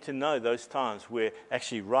 We need to know those times where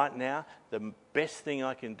actually right now, the best thing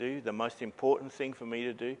I can do, the most important thing for me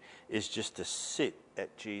to do is just to sit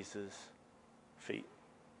at Jesus' feet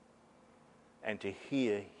and to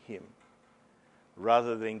hear him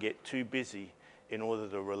rather than get too busy in all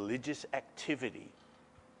of the religious activity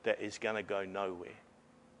that is going to go nowhere.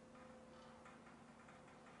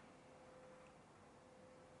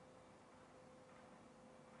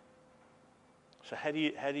 So how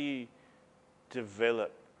do you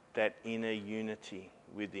develop that inner unity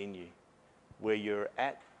within you where you're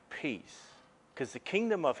at peace? Because the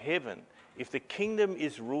kingdom of heaven, if the kingdom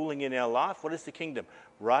is ruling in our life, what is the kingdom?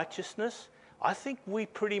 Righteousness? I think we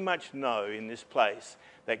pretty much know in this place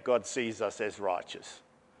that God sees us as righteous.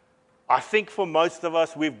 I think for most of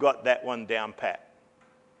us, we've got that one down pat.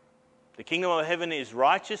 The kingdom of heaven is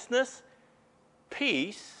righteousness,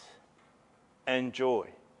 peace, and joy.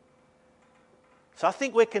 So I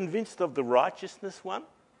think we're convinced of the righteousness one,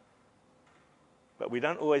 but we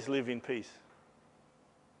don't always live in peace.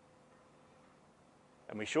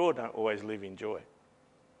 And we sure don't always live in joy.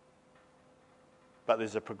 But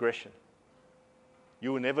there's a progression.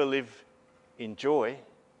 You will never live in joy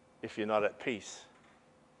if you're not at peace.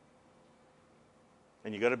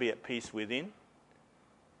 And you've got to be at peace within.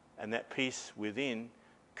 And that peace within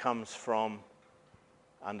comes from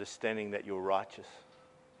understanding that you're righteous.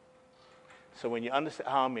 So when you understand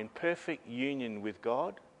how I'm in perfect union with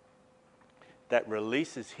God, that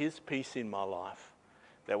releases his peace in my life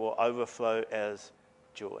that will overflow as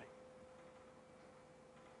joy.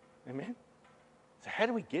 Amen? So how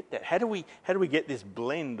do we get that? How do we get this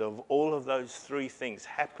blend of all of those three things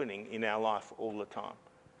happening in our life all the time?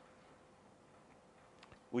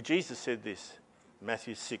 Well, Jesus said this,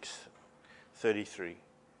 Matthew 6:33.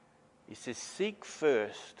 He says, "Seek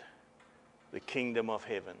first the kingdom of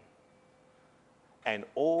heaven, and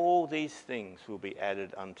all these things will be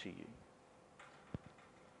added unto you."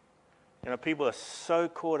 You know, people are so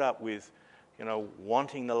caught up with,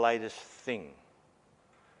 wanting the latest thing,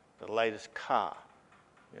 the latest car,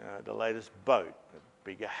 the latest boat, a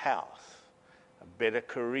bigger house, a better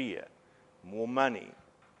career, more money.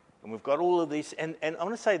 And we've got all of these, and I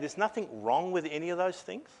want to say there's nothing wrong with any of those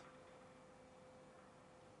things.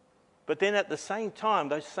 But then at the same time,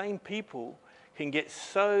 those same people can get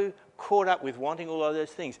so caught up with wanting all of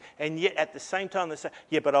those things. And yet at the same time they say,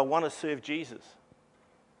 yeah, but I want to serve Jesus.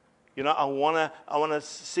 I want to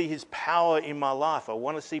see his power in my life. I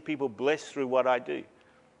want to see people blessed through what I do.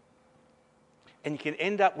 And you can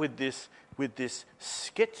end up with this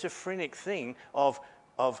schizophrenic thing of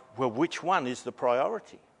which one is the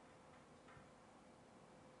priority?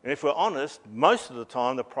 And if we're honest, most of the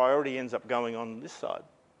time the priority ends up going on this side.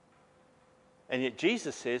 And yet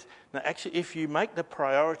Jesus says, no, actually, if you make the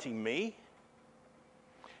priority me,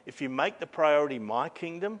 if you make the priority my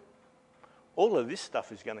kingdom, all of this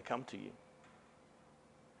stuff is going to come to you.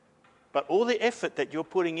 But all the effort that you're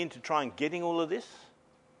putting into trying getting all of this,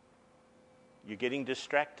 you're getting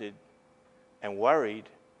distracted and worried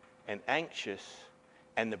and anxious,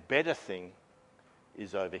 and the better thing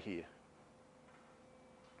is over here.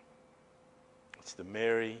 It's the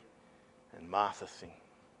Mary and Martha thing.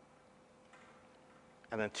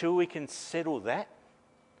 And until we can settle that,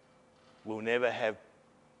 we'll never have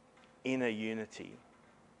inner unity.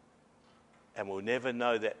 And we'll never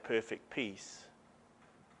know that perfect peace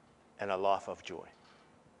and a life of joy.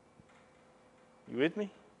 You with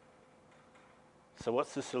me? So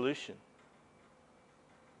what's the solution?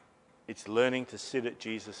 It's learning to sit at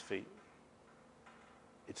Jesus' feet.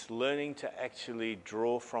 It's learning to actually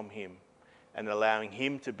draw from him and allowing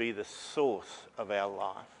him to be the source of our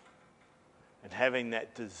life. And having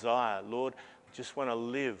that desire, Lord, I just want to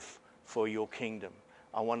live for your kingdom.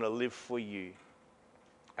 I want to live for you.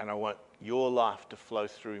 And I want your life to flow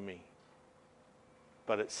through me.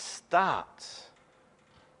 But it starts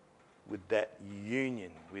with that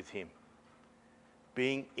union with him.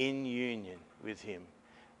 Being in union with him.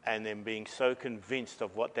 And then being so convinced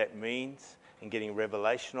of what that means and getting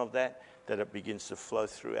revelation of that it begins to flow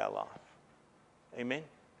through our life. Amen?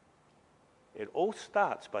 It all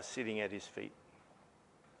starts by sitting at his feet.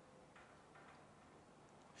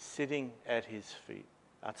 Sitting at his feet.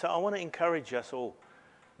 So I want to encourage us all,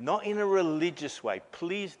 not in a religious way.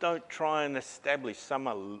 Please don't try and establish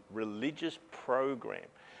some religious program.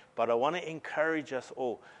 But I want to encourage us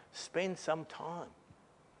all, spend some time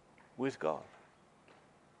with God.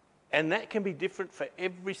 And that can be different for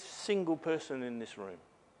every single person in this room.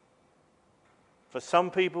 For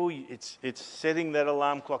some people, it's setting that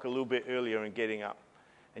alarm clock a little bit earlier and getting up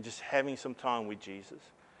and just having some time with Jesus.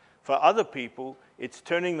 For other people, it's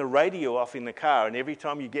turning the radio off in the car, and every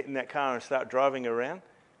time you get in that car and start driving around,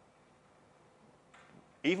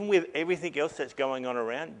 even with everything else that's going on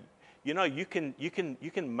around, you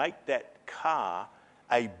can make that car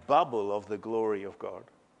a bubble of the glory of God.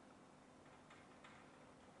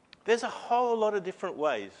 There's a whole lot of different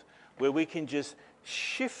ways where we can just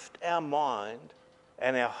shift our mind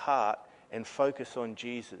and our heart and focus on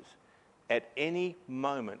Jesus at any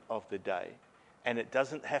moment of the day. And it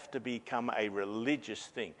doesn't have to become a religious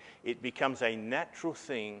thing. It becomes a natural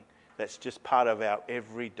thing that's just part of our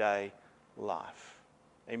everyday life.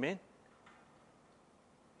 Amen?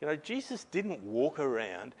 Jesus didn't walk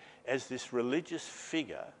around as this religious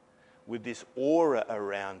figure with this aura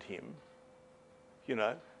around him,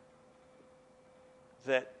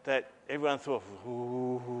 that everyone thought,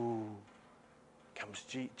 ooh, comes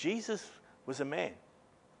Jesus was a man.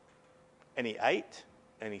 And he ate,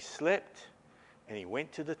 and he slept, and he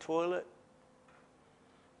went to the toilet.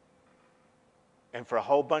 And for a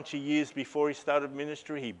whole bunch of years before he started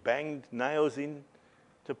ministry, he banged nails into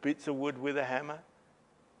bits of wood with a hammer.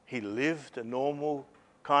 He lived a normal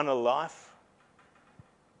kind of life.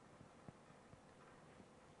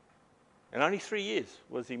 And only 3 years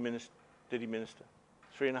did he minister.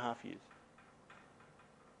 3.5 years.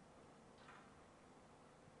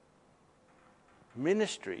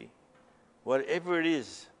 Ministry, whatever it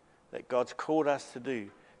is that God's called us to do,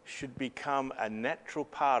 should become a natural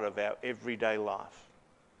part of our everyday life.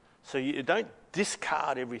 So you don't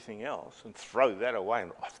discard everything else and throw that away.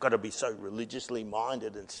 And I've got to be so religiously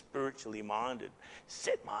minded and spiritually minded.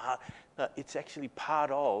 Set my heart. No, it's actually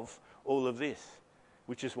part of all of this,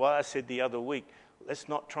 which is why I said the other week, let's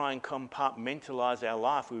not try and compartmentalize our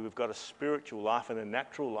life. We've got a spiritual life and a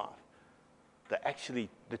natural life. That actually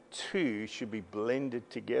the two should be blended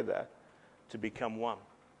together to become one.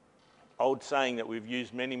 Old saying that we've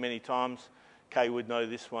used many, many times. Kay would know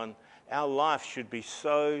this one. Our life should be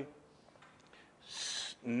so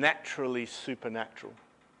naturally supernatural.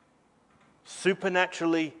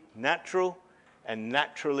 Supernaturally natural and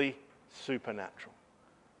naturally supernatural.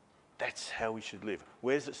 That's how we should live.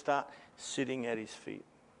 Where does it start? Sitting at his feet.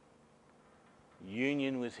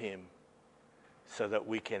 Union with him so that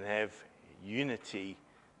we can have unity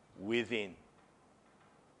within.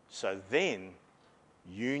 So then,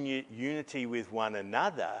 unity with one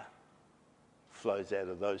another flows out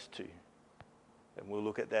of those two. And we'll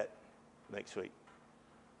look at that next week.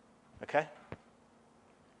 Okay?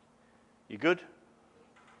 You good?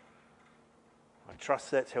 I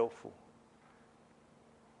trust that's helpful.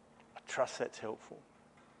 I trust that's helpful.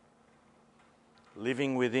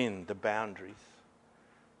 Living within the boundaries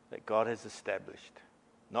that God has established.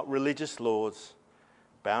 Not religious laws,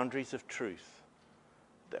 boundaries of truth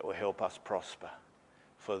that will help us prosper.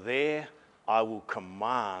 For there I will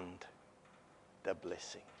command the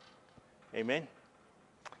blessing. Amen.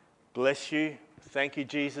 Bless you. Thank you,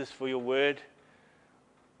 Jesus, for your word.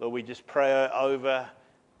 Lord, we just pray over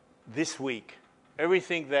this week.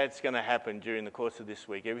 Everything that's going to happen during the course of this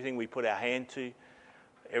week, everything we put our hand to,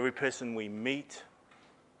 every person we meet,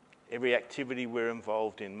 every activity we're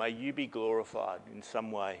involved in, may you be glorified in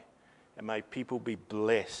some way, and may people be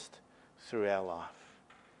blessed through our life.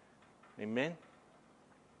 Amen.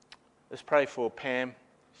 Let's pray for Pam.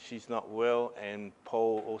 She's not well, and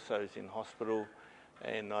Paul also is in hospital.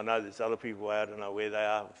 And I know there's other people out. I don't know where they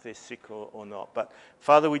are, if they're sick or not. But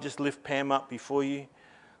Father, we just lift Pam up before you,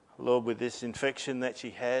 Lord, with this infection that she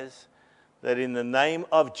has, that in the name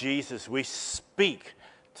of Jesus, we speak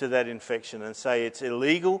to that infection and say it's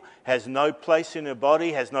illegal, has no place in her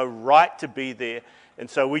body, has no right to be there. And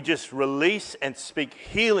so we just release and speak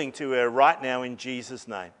healing to her right now in Jesus'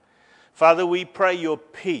 name. Father, we pray your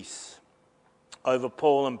peace over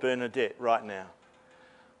Paul and Bernadette right now.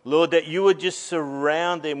 Lord, that you would just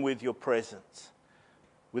surround them with your presence,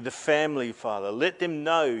 with the family, Father. Let them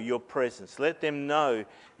know your presence. Let them know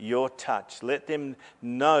your touch. Let them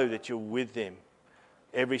know that you're with them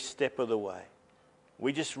every step of the way.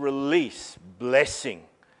 We just release blessing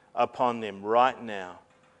upon them right now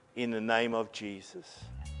in the name of Jesus.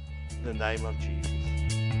 In the name of Jesus.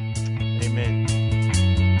 Amen.